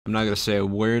I'm not gonna say a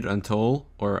word until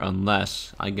or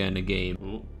unless I get in a game.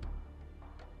 Ooh.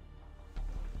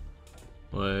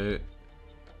 Wait.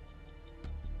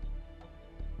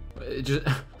 It just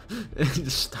it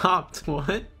just stopped.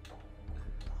 What?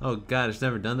 Oh god, it's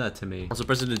never done that to me. Also,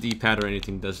 pressing the D-pad or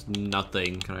anything does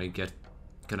nothing. Can I get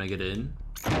in?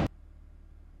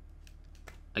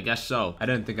 I guess so. I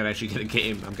didn't think I'd actually get a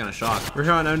game. I'm kind of shocked. We're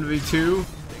on MV2.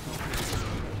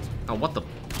 Oh, what the?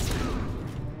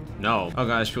 No. Oh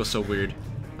god, this feels so weird.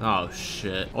 Oh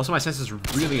shit. Also, my sense is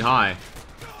really high.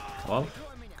 Well,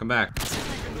 come back.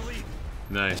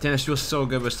 Nice. Damn, this feels so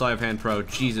good with Sleight of Hand Pro.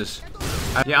 Jesus.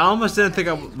 Yeah, I almost didn't think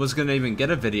I was gonna even get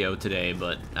a video today,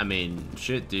 but I mean,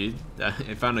 shit, dude.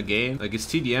 I found a game. Like, it's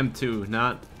TDM too,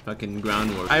 not fucking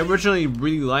Groundwork. I originally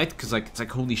really liked, cause like it's like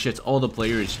holy shit, it's all the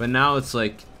players. But now it's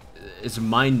like, it's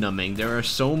mind-numbing. There are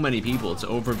so many people. It's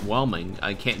overwhelming.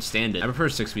 I can't stand it. I prefer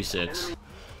 6v6.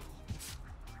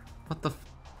 What the?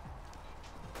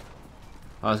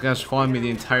 Oh, this guy's following me the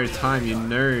entire time, you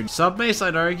nerd. Sub-base,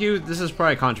 I'd argue, this is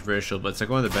probably controversial, but it's like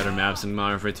one of the better maps in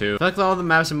Modern Warfare 2. I feel like all the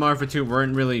maps in Modern Warfare 2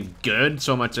 weren't really good,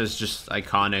 so much as just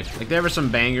iconic. Like, there were some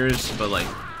bangers, but like,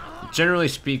 generally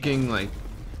speaking, like,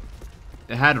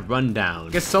 it had rundown.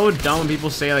 It gets so dumb when people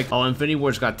say like, oh, Infinity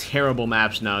Ward's got terrible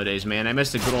maps nowadays, man. I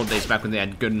miss the good old days back when they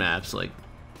had good maps. Like,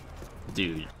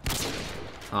 dude.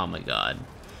 Oh my god.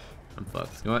 I'm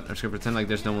fucked. You know what? I'm just gonna pretend like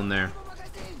there's no one there.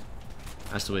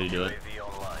 That's the way to do it.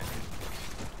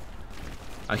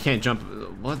 I can't jump.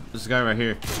 What? This guy right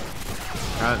here.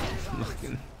 God,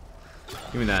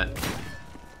 give me that.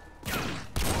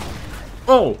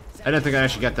 Oh! I didn't think I'd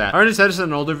actually get that. I already said this in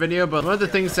an older video, but one of the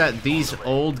things that these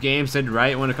old games did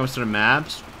right when it comes to the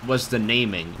maps was the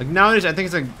naming. Like nowadays, I think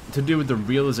it's like to do with the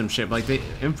realism shit. Like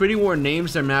Infinity Ward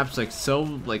names their maps like so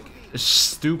like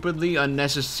stupidly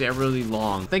unnecessarily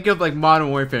long. Think of like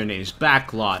Modern Warfare names: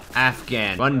 Backlot,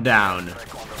 Afghan, Rundown,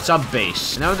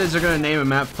 Subbase. Nowadays they're gonna name a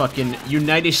map fucking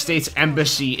United States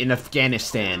Embassy in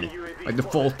Afghanistan, like the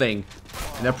full thing.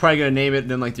 And they're probably gonna name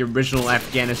it in like the original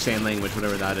Afghanistan language,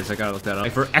 whatever that is. I gotta look that up.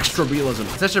 Like for extra realism.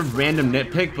 It's such a random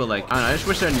nitpick, but like I don't know, I just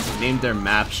wish they named their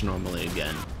maps normally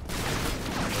again.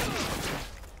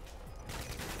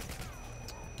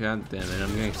 God damn it,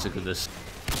 I'm getting sick of this.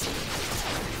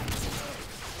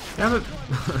 Damn it.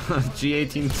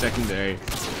 G18 secondary.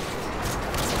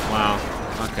 Wow.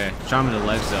 Okay. Shot him in the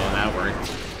legs though, and that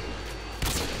worked.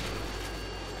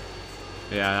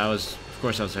 Yeah, that was, of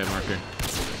course that was a hit marker.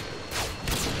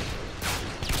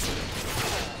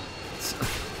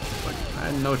 I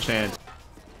had no chance.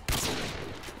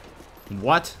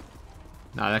 What?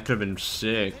 Nah, that could have been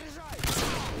sick.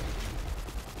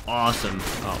 Awesome.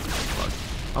 Oh,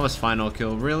 fuck. That was final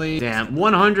kill. Really? Damn.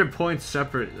 100 points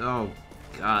separate. Oh,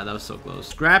 God. That was so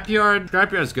close.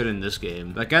 Scrapyard's good in this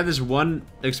game. Like, I had this one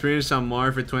experience on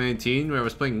Modern Warfare 2019 where I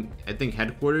was playing, I think,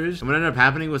 Headquarters. And what ended up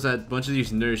happening was that a bunch of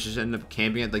these nerds just ended up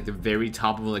camping at, like, the very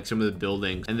top of, like, some of the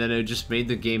buildings. And then it just made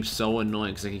the game so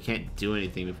annoying because, like, you can't do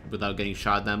anything without getting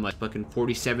shot down by fucking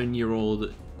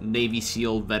 47-year-old Navy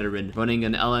SEAL veteran running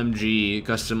an LMG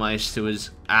customized to his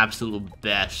absolute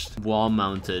best, wall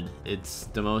mounted. It's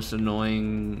the most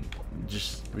annoying,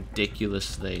 just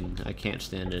ridiculous thing. I can't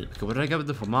stand it. Okay, what did I get with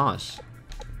the FAMAS?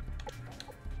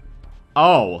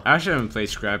 Oh, I actually haven't played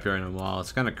Scrapyard in a while.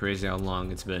 It's kind of crazy how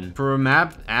long it's been. For a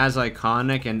map as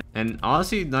iconic and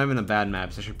honestly not even a bad map,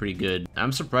 it's actually pretty good.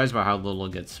 I'm surprised by how little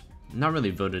it gets not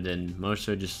really voted in. Most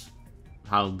are just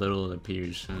how little it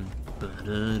appears.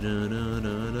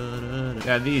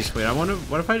 Yeah, these. Wait, I wonder,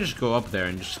 what if I just go up there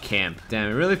and just camp? Damn,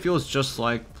 it really feels just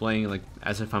like playing like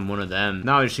as if I'm one of them.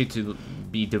 Now I just need to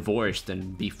be divorced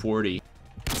and be 40.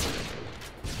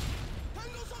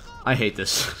 I hate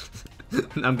this.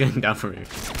 I'm getting down from here.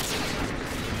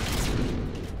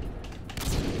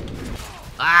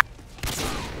 Ah!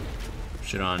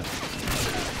 Shit on.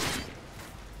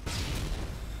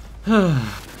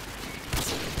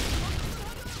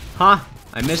 Huh?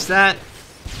 I missed that?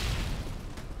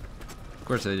 Of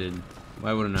course I did.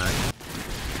 Why wouldn't I?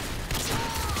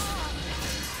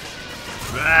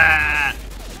 Ah!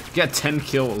 Get 10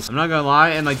 kills. I'm not gonna lie,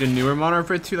 and like the newer Modern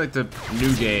Warfare 2, like the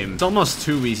new game, it's almost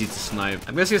too easy to snipe.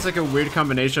 I'm guessing it's like a weird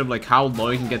combination of like how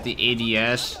low you can get the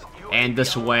ADS and the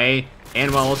sway,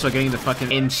 and while also getting the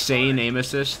fucking insane aim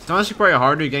assist. It's honestly probably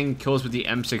harder getting kills with the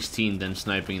M16 than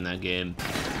sniping in that game.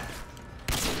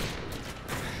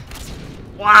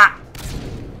 What?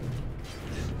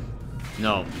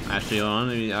 No, actually,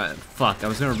 hold on. Fuck, I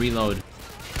was gonna reload.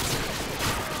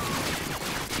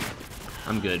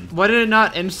 I'm good. Why did it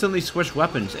not instantly switch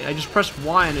weapons? I just pressed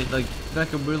Y and it like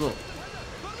a reload.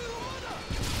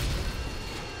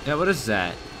 Yeah, what is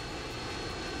that?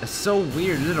 That's so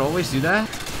weird. Did it always do that?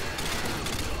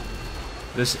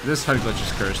 This HUD glitch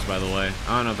is cursed, by the way.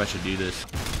 I don't know if I should do this.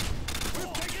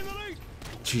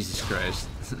 Jesus Christ.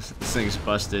 This thing's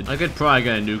busted. I could probably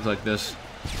get a nuke like this.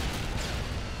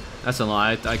 That's a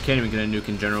lie. I can't even get a nuke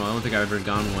in general. I don't think I've ever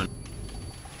gotten one.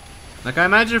 Like, I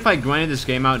imagine if I grinded this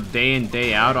game out day in,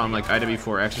 day out on, like,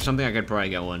 IW4X or something, I could probably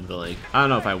get one, but, like, I don't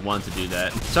know if I want to do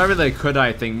that. It's not really a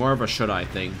could-I thing, more of a should-I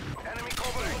thing.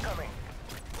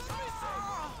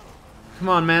 Come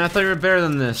on, man, I thought you were better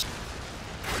than this.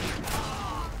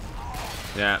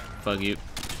 Yeah, fuck you.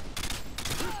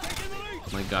 Oh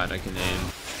my god, I can aim.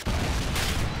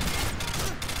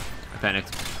 I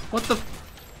panicked. What the?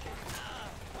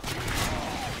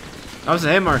 That was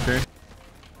a hit marker.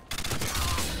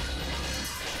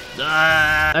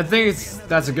 I think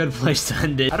that's a good place to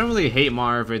end it. I don't really hate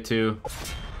Mario for 2.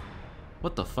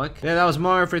 What the fuck? Yeah, that was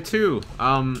Mario for 2.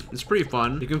 It's pretty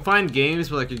fun. You can find games,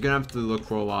 but like you're gonna have to look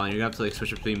for a while, and you're gonna have to like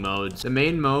switch between modes. The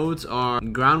main modes are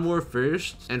Ground War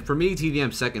first, and for me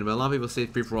TDM second, but a lot of people say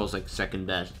free for all is like second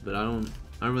best, but I don't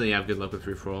really have good luck with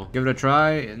free for all. Give it a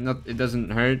try. It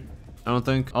doesn't hurt, I don't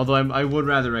think. Although I would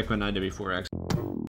rather recommend IW4X.